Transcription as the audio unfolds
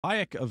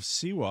Hayek of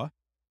Siwa,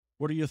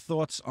 what are your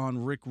thoughts on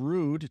Rick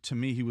Rude? To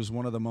me, he was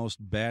one of the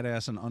most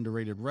badass and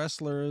underrated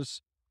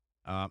wrestlers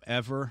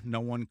ever. No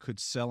one could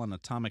sell an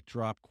atomic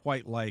drop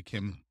quite like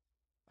him.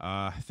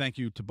 Thank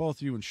you to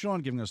both you and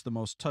Sean giving us the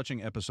most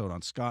touching episode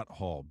on Scott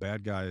Hall.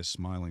 Bad guy is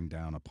smiling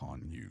down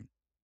upon you.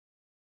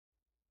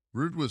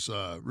 Rude was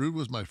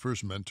my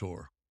first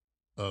mentor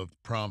of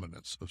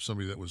prominence, of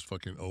somebody that was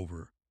fucking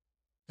over.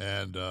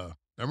 And I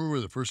remember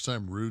the first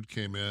time Rude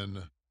came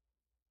in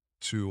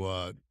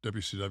to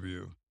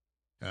WCW,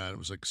 and it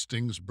was like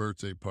Sting's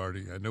birthday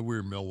party. I know we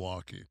were in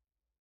Milwaukee.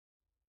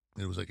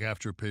 And it was like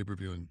after a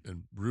pay-per-view,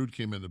 and Rude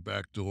came in the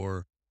back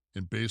door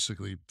and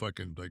basically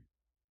fucking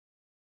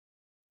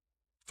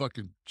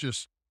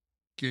just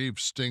gave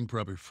Sting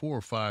probably 4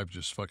 or 5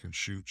 just fucking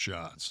shoot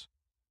shots.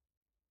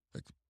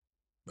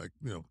 Like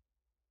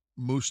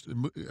most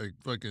like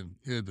fucking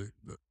he had the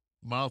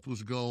mouth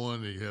was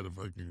going, he had a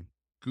fucking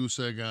goose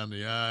egg on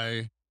the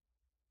eye.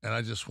 And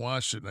I just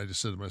watched it and I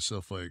just said to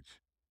myself, like,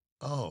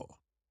 oh,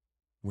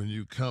 when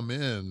you come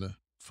in,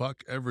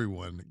 fuck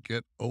everyone,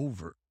 get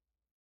over.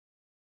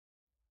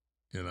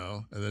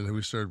 And then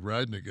we started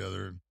riding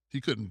together and he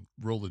couldn't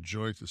roll a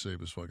joint to save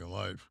his fucking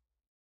life.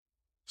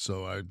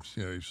 So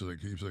he was like,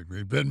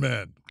 hey, Ben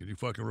Man, can you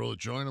fucking roll a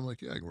joint? I'm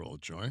like, yeah, I can roll a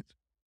joint.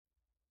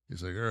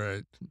 He's like, all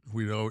right.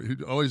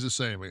 He'd always the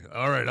same. Like,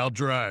 all right, I'll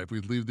drive.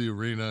 We'd leave the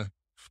arena.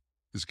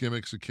 His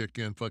gimmicks would kick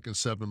in fucking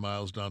 7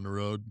 miles down the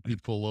road.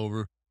 He'd pull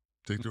over,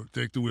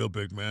 take the wheel,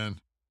 big man.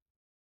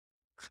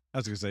 I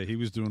was going to say, he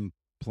was doing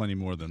plenty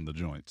more than the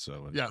joint.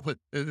 So yeah, but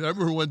I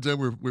remember one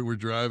time we were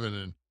driving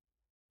and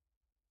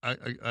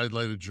I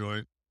light a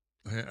joint.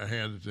 I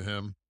hand it to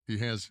him. He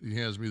hands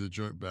me the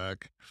joint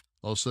back.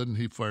 All of a sudden,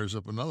 he fires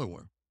up another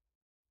one.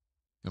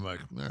 I'm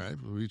like, all right,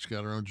 we each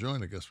got our own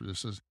joint. I guess we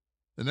just says.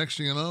 The next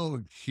thing you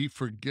know, he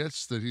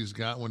forgets that he's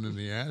got one in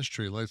the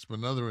ashtray, lights up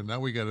another, and now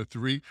we got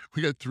 3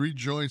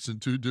 joints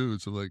and 2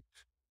 dudes. I'm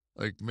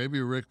like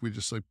maybe Rick, we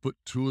just like put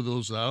 2 of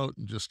those out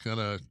and just kind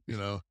of,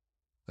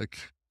 like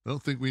I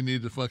don't think we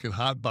need to fucking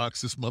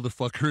hotbox this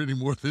motherfucker any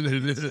more than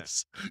it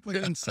is. Like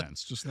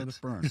incense, just let it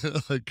burn.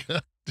 Like,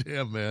 God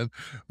damn, man.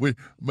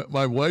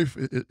 My wife,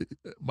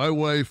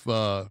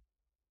 I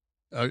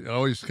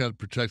always kind of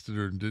protected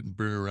her and didn't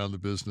bring her around the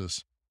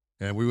business.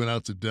 And we went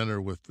out to dinner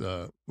with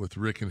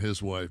Rick and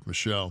his wife,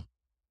 Michelle.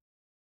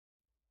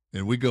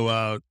 And we go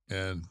out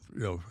and,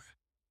 the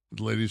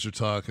ladies are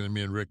talking and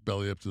me and Rick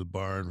belly up to the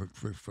bar and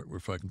we're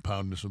fucking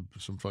pounding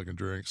some fucking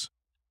drinks.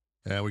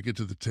 And we get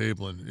to the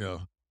table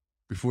and,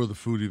 before the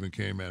food even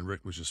came, man,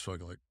 Rick was just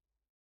fucking like.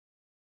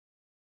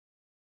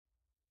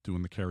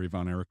 Doing the Kerry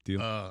Von Erich deal?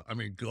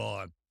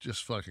 Gone.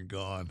 Just fucking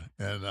gone.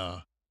 And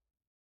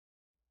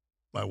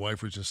my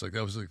wife was just like,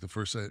 that was like the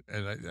first thing.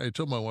 And I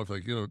told my wife,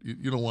 like, you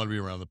don't want to be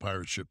around the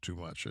pirate ship too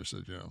much. I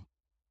said,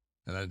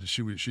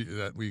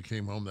 and we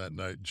came home that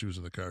night and she was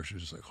in the car. She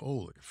was just like,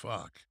 holy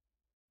fuck.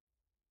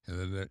 And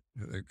then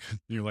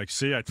you're like,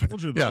 see, I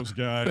told you those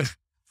guys.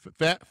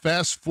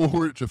 Fast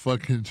forward to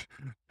fucking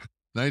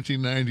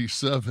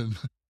 1997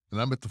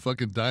 and I'm at the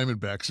fucking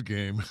Diamondbacks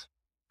game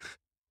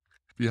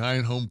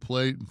behind home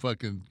plate and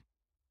fucking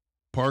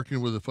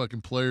parking where the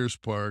fucking players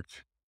park.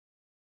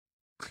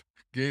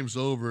 Game's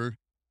over.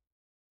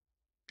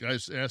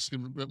 Guys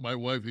asking my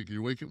wife, can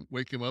you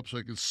wake him up so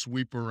I can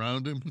sweep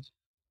around him?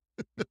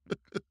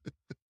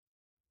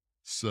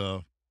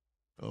 So,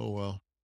 oh well.